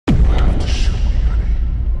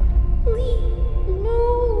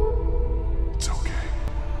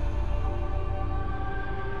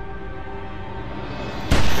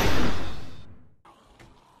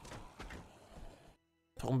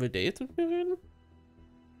will der jetzt mit mir reden?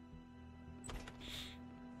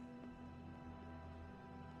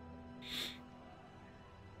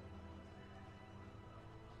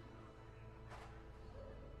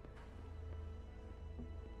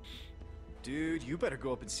 Dude, you better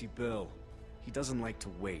go up and see Bill. He doesn't like to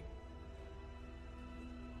wait.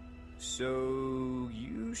 So,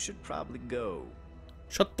 you should probably go.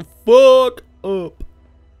 Shut the fuck up.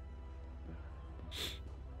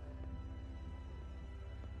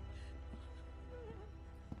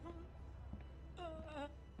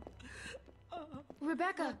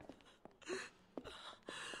 Rebecca.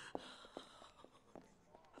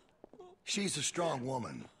 She's a strong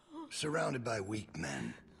woman, surrounded by weak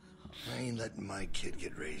men. I ain't letting my kid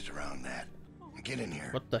get raised around that. Get in here.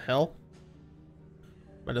 What the hell?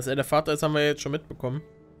 Weil dass er der Vater ist, haben wir jetzt schon mitbekommen.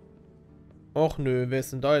 Och nö, wer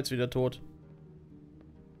ist denn da jetzt wieder tot?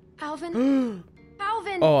 Alvin?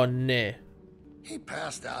 Alvin! Oh nee. He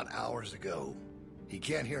passed out hours ago. He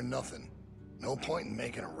can't hear nothing. No point in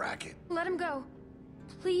making a racket. Let him go.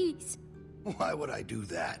 Please. Why would I do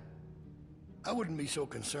that? I wouldn't be so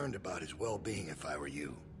concerned about his well-being if I were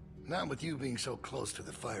you. Not with you being so close to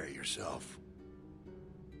the fire yourself.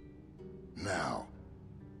 Now.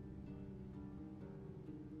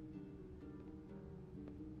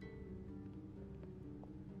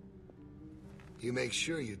 You make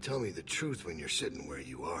sure you tell me the truth when you're sitting where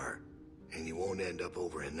you are, and you won't end up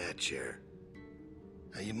over in that chair.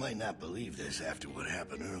 Now, you might not believe this after what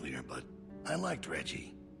happened earlier, but I liked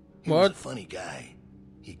Reggie. He was a funny guy.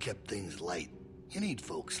 He kept things light. You need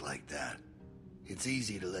folks like that. It's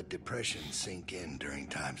easy to let depression sink in during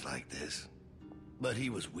times like this. But he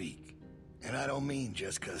was weak. And I don't mean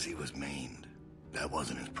just because he was maimed. That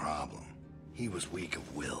wasn't his problem. He was weak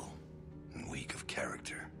of will and weak of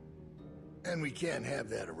character. And we can't have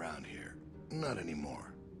that around here. Not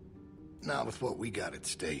anymore. Not with what we got at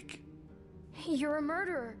stake. You're a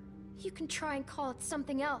murderer. You can try and call it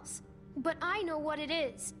something else. But I know what it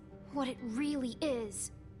is. What it really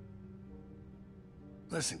is.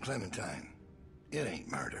 Listen, Clementine. It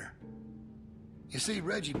ain't murder. You see,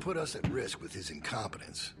 Reggie put us at risk with his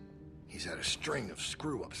incompetence. He's had a string of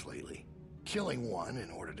screw-ups lately. Killing one in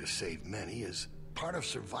order to save many is part of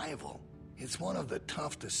survival. It's one of the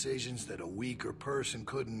tough decisions that a weaker person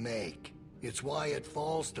couldn't make. It's why it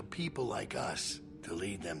falls to people like us to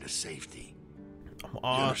lead them to safety. I'm You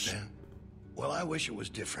arse. understand? Well, I wish it was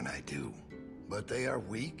different, I do. But they are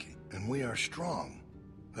weak, and we are strong.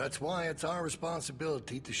 That's why it's our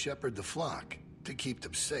responsibility to shepherd the flock, to keep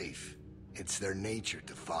them safe. It's their nature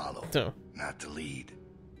to follow, So. not to lead.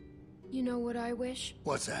 You know what I wish?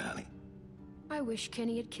 What's that, honey? I wish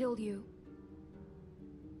Kenny had killed you.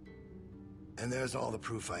 And there's all the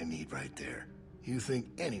proof I need right there. You think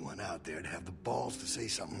anyone out there'd have the balls to say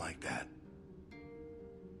something like that?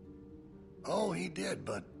 Oh, he did,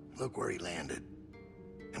 but look where he landed.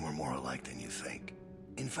 And we're more alike than you think.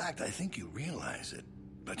 In fact, I think you realize it,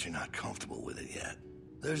 but you're not comfortable with it yet.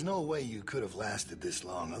 There's no way you could have lasted this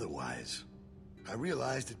long otherwise. I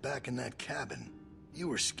realized it back in that cabin. You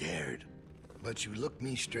were scared, but you looked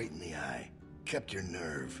me straight in the eye, kept your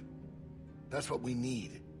nerve. That's what we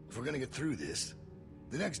need if we're gonna get through this.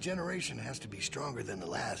 The next generation has to be stronger than the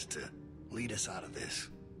last to lead us out of this.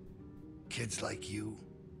 Kids like you,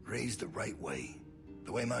 raised the right way,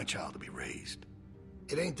 the way my child will be raised.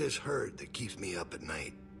 It ain't this hurt that keeps me up at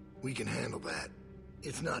night. We can handle that.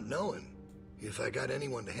 It's not knowing if I got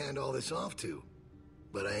anyone to hand all this off to.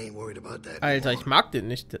 But I ain't worried about that Alter, anymore. ich mag den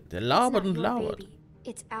nicht. Der labert und It's not your labert. baby.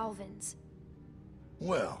 It's Alvin's.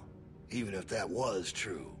 Well, even if that was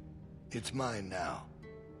true, it's mine now.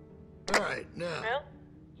 All right, now. Bill,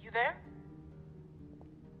 you there?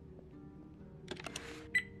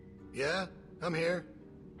 Yeah, I'm here.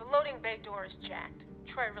 The loading bay door is jacked.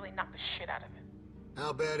 Troy really knocked the shit out of it.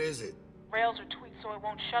 How bad is it? Rails are tweaked so it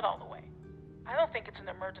won't shut all the way. I don't think it's an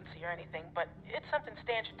emergency or anything, but it's something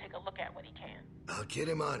Stan should take a look at when he can. I'll get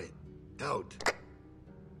him on it. Out.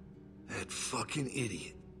 That fucking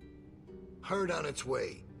idiot. Heard on its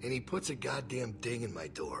way, and he puts a goddamn ding in my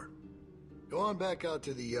door. Go on back out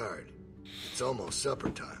to the yard. It's almost supper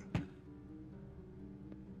time.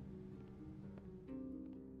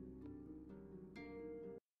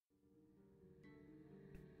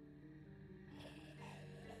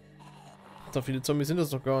 So viele Zombies sind das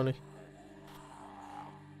doch gar nicht.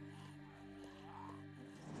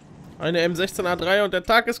 Eine M16A3 und der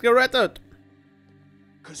Tag ist gerettet.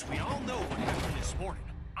 Because we all know what happened this morning.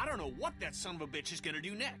 I don't know what that son of a bitch is gonna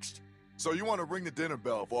do next. So you want to ring the dinner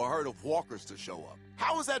bell for a herd of walkers to show up?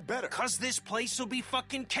 How is that better? Because this place will be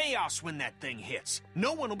fucking chaos when that thing hits.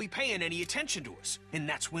 No one will be paying any attention to us. And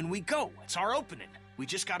that's when we go. It's our opening. We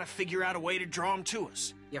just gotta figure out a way to draw them to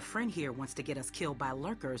us. Your friend here wants to get us killed by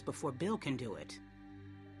lurkers before Bill can do it.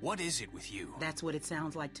 What is it with you? That's what it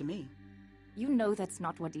sounds like to me. You know that's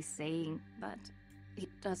not what he's saying, but it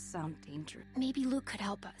does sound dangerous. Maybe Luke could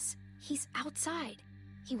help us. He's outside.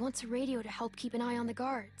 He wants a radio to help keep an eye on the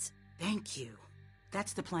guards. Thank you.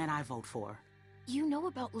 That's the plan I vote for. You know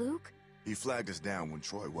about Luke? He flagged us down when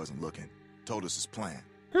Troy wasn't looking. Told us his plan.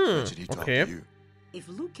 Mentioned he talked okay. to you. If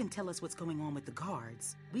Luke can tell us what's going on with the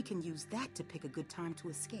guards, we can use that to pick a good time to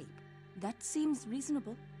escape. That seems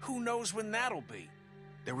reasonable. Who knows when that'll be?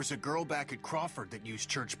 There was a girl back at Crawford that used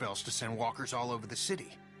church bells to send walkers all over the city.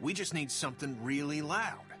 We just need something really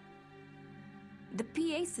loud. The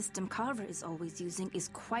PA system Carver is always using is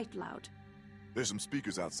quite loud. There's some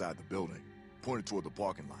speakers outside the building, pointed toward the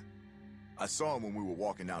parking lot. I saw them when we were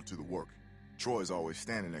walking out to the work. Troy's always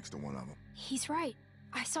standing next to one of them. He's right.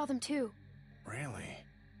 I saw them too. Really?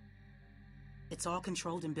 It's all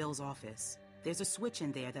controlled in Bill's office. There's a switch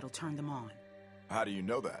in there that'll turn them on. How do you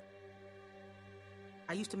know that?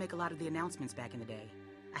 I used to make a lot of the announcements back in the day.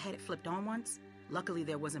 I had it flipped on once. Luckily,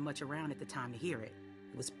 there wasn't much around at the time to hear it.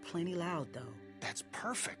 It was plenty loud, though. That's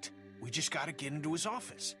perfect. We just gotta get into his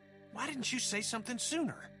office. Why didn't you say something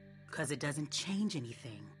sooner? 'Cause it doesn't change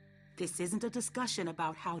anything. This isn't a discussion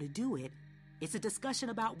about how to do it. It's a discussion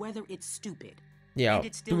about whether it's stupid. Ja, And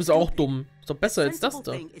it's du still bist auch stupid. dumm. Ist doch besser als das Sensible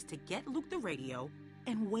da. thing is to get Luke the radio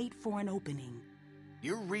and wait for an opening.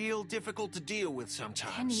 You're real difficult to deal with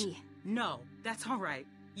sometimes. Kenny, No, that's all right.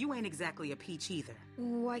 You ain't exactly a peach either.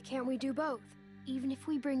 Why can't we do both? Even if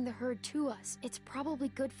we bring the herd to us, it's probably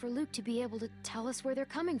good for Luke to be able to tell us where they're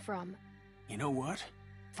coming from. You know what?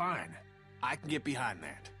 Fine. I can get behind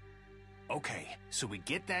that. Okay, so we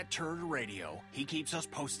get that turd a radio. He keeps us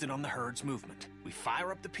posted on the herd's movement. We fire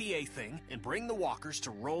up the PA thing and bring the walkers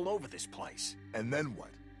to roll over this place. And then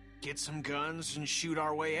what? Get some guns and shoot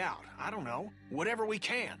our way out. I don't know. Whatever we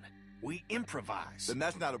can. We improvise. Then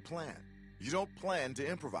that's not a plan. You don't plan to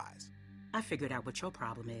improvise. I figured out what your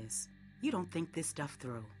problem is. You don't think this stuff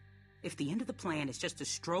through. If the end of the plan is just to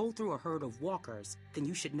stroll through a herd of walkers, then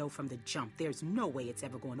you should know from the jump there's no way it's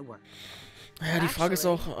ever going to work. Ja, die Frage ist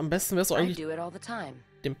auch, am besten wäre es I eigentlich, do it all the time.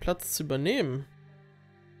 den Platz zu übernehmen.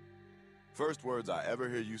 First words I ever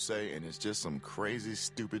hear you say, and it's just some crazy,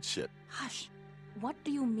 stupid shit. hush. What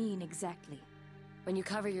do you mean exactly? When you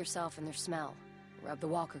cover yourself in their smell, rub the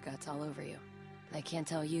walker guts all over you. They can't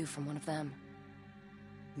tell you from one of them.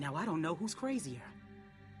 Now I don't know who's crazier.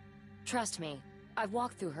 Trust me, I've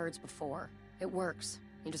walked through herds before. It works.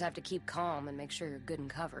 You just have to keep calm and make sure you're good and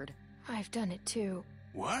covered. I've done it too.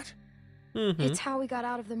 What? It's how we got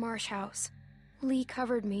out of the marsh house. Lee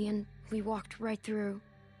covered me and we walked right through.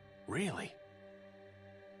 Really?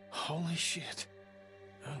 Holy shit.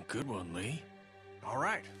 Oh, good one, Lee. All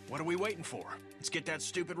right, what are we waiting for? Let's get that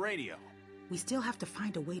stupid radio. We still have to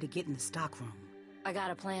find a way to get in the stockroom. I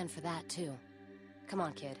got a plan for that, too. Come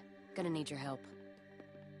on, kid. Gonna need your help.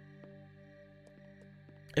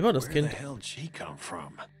 Immer das Where Kind. the hell did she come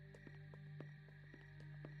from?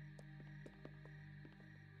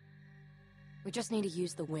 We just need to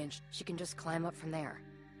use the winch. She can just climb up from there.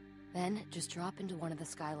 Then, just drop into one of the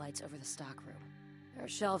skylights over the stockroom. There are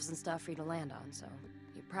shelves and stuff for you to land on, so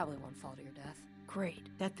you probably won't fall to your death. Great.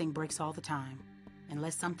 That thing breaks all the time.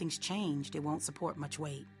 Unless something's changed, it won't support much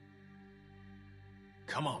weight.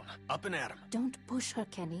 Come on, up and at him. Don't push her,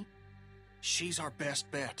 Kenny. She's our best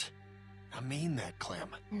bet. I mean that, Clem.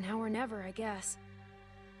 Now or never, I guess.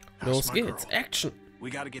 How's Los my geht's. girl? Action. We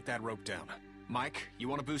gotta get that rope down. Mike, you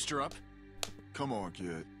wanna boost her up? Come on,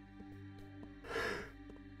 kid.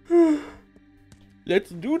 Let's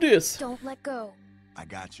do this. Don't let go. I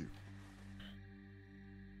got you.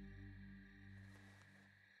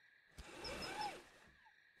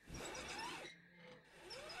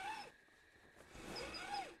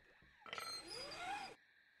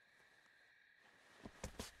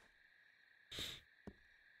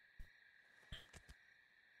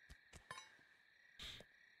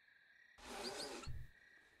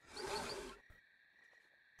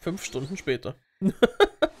 Fünf Stunden später.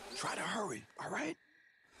 Try to hurry, all right?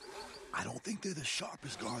 I don't think they're the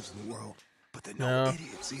sharpest guards in the world, but they're no Ja,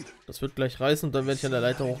 idiots either. das wird gleich reißen und dann werde ich an der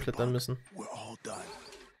Leiter hochklettern müssen. We're all done.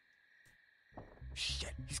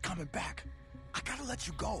 Shit, he's coming back. I gotta let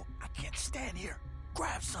you go. I can't stand here.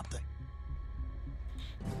 Grab something.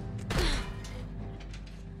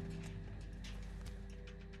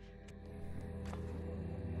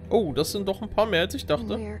 Oh, das sind doch ein paar mehr, als ich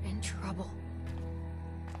dachte. We're in trouble.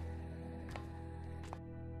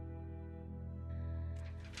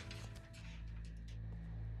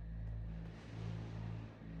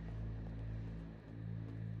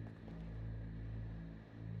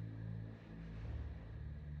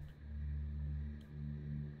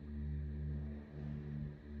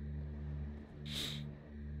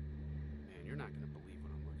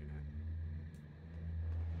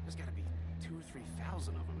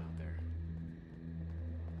 3,000 of them out there.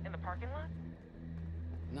 In the parking lot?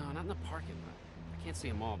 No, not in the parking lot. I can't see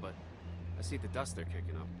them all, but I see the dust they're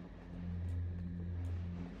kicking up.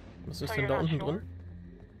 Was ist denn da unten drin?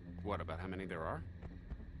 What, about how many there are?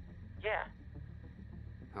 Yeah.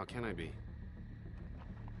 How can I be?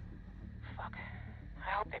 Fuck.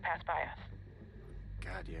 I hope they pass by us.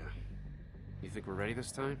 God, yeah. You think we're ready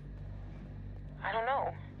this time? I don't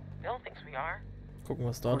know. Bill thinks we are. Gucken,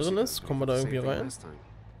 was da drin ist. Kommen wir da irgendwie rein?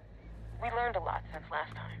 We learned a lot since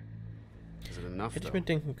last time. Is it enough, Hätte ich mir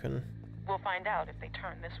denken können. We'll find out if they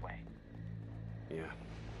turn this way. Yeah.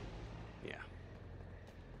 Yeah.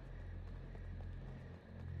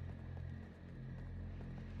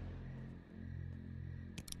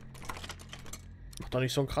 Mach doch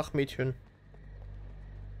nicht so ein Krachmädchen.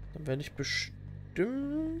 Dann werde ich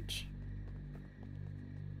bestimmt...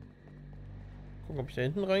 Gucken, ob ich da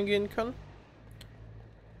hinten reingehen kann.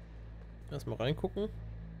 Erstmal reingucken.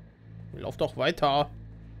 Lauf doch weiter.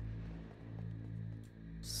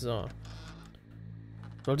 So.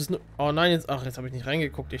 Sollte es nur... Oh nein, jetzt... Ach, jetzt habe ich nicht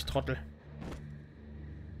reingeguckt, ich Trottel.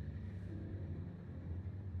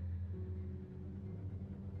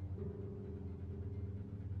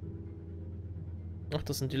 Ach,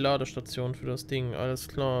 das sind die Ladestationen für das Ding. Alles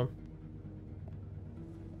klar.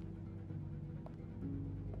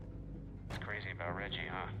 It's crazy about Reggie,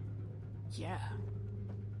 huh? Yeah.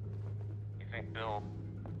 You think Bill...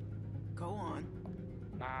 Go on.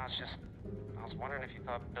 Nah, it's just... I was wondering if you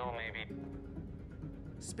thought Bill maybe...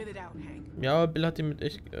 Spit it out, Hank. Ja, Bill hat ihn mit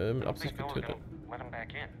mit Absicht Bill was getötet. gonna let him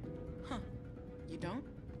back in. Huh. You don't?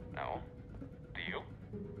 No. Do you?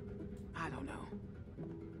 I don't know.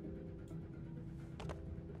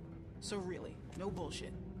 So really, no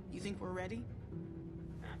bullshit. You think we're ready?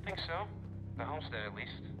 I think so. The homestead at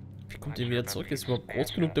least. Wie kommt ihr wieder zurück? Ist überhaupt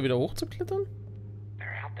groß genug, da wieder hochzuklettern?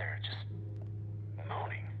 They're out there just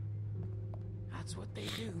moaning. That's what they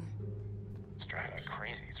do. It's driving me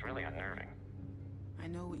crazy. It's really unnerving. I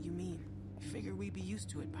know what you mean. Figure we'd be used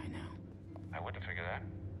to it by now. I wouldn't figure that.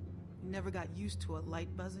 You never got used to a light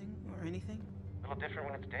buzzing or anything? A little different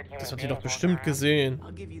when it's dead human Das hat ihr beings doch bestimmt walking around. gesehen.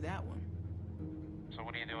 I'll give you that one. So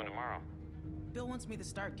what are you doing tomorrow? Bill wants me to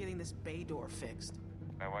start getting this bay door fixed.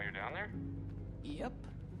 Is that why you're down there? Yep.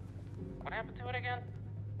 What happened to it again?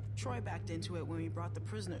 Troy backed into it when we brought the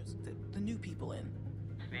prisoners, the new people in.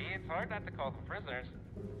 See, it's hard not to call them prisoners.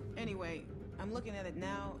 Anyway, I'm looking at it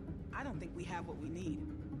now. I don't think we have what we need.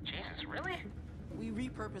 Jesus, really? We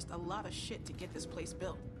repurposed a lot of shit to get this place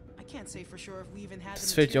built. I can't say for sure if we even had.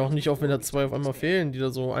 Das fällt ja auch nicht auf, wenn da zwei auf einmal fehlen, die da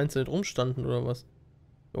so einzeln rumstanden oder was.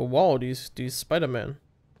 Oh wow, die ist Spider-Man.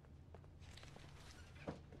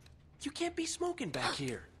 You can't be smoking back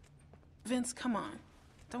here. Vince, come on.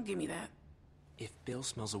 Don't give me that. If Bill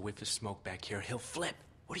smells a whiff of smoke back here, he'll flip.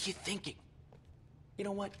 What are you thinking? You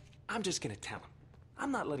know what? I'm just gonna tell him.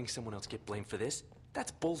 I'm not letting someone else get blamed for this.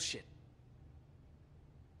 That's bullshit.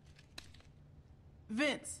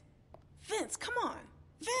 Vince! Vince, come on!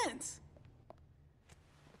 Vince!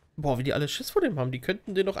 Boah, wie die alle Schiss vor dem haben. Die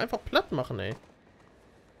könnten den doch einfach platt machen, ey.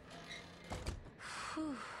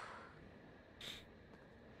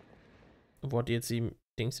 Wo hat die jetzt die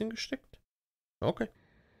Dings hingesteckt? Okay.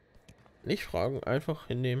 Nicht fragen, einfach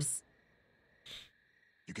hinnehmen.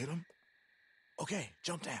 You get him? Okay,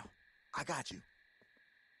 jump down. I got you.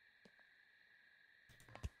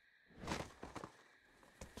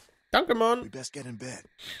 Danke, Mann. We best get in bed.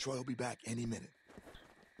 Troy will be back any minute.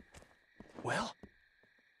 Well?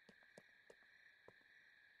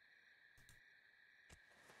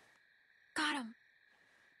 Got him.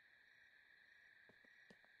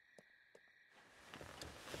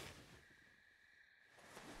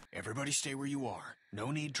 Everybody stay where you are.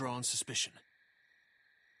 No need drawing suspicion.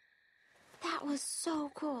 That was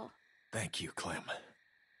so cool. Thank you, Clem.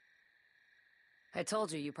 I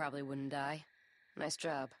told you you probably wouldn't die. Nice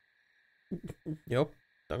job. Jo,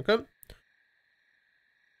 danke.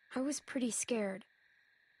 I was pretty scared.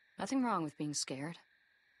 Nothing wrong with being scared.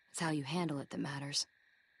 It's how you handle it that matters.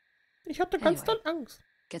 Ich hatte konstant Angst.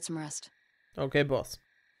 Get some rest. Okay, Boss.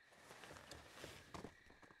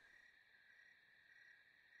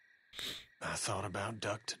 I thought about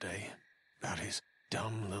Duck today, about his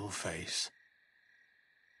dumb little face.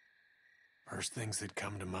 First things that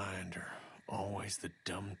come to mind are always the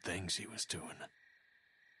dumb things he was doing.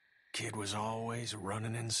 Kid was always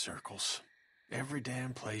running in circles. Every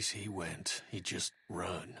damn place he went, he'd just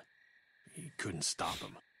run. You couldn't stop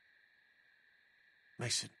him.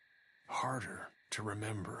 Makes it harder to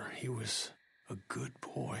remember he was a good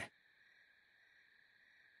boy.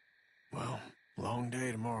 Well, long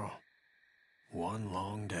day tomorrow. One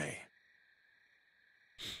long day.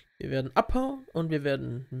 Wir werden abhauen und wir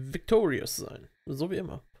werden victorious sein. So wie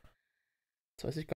immer. Das weiß ich gar nicht.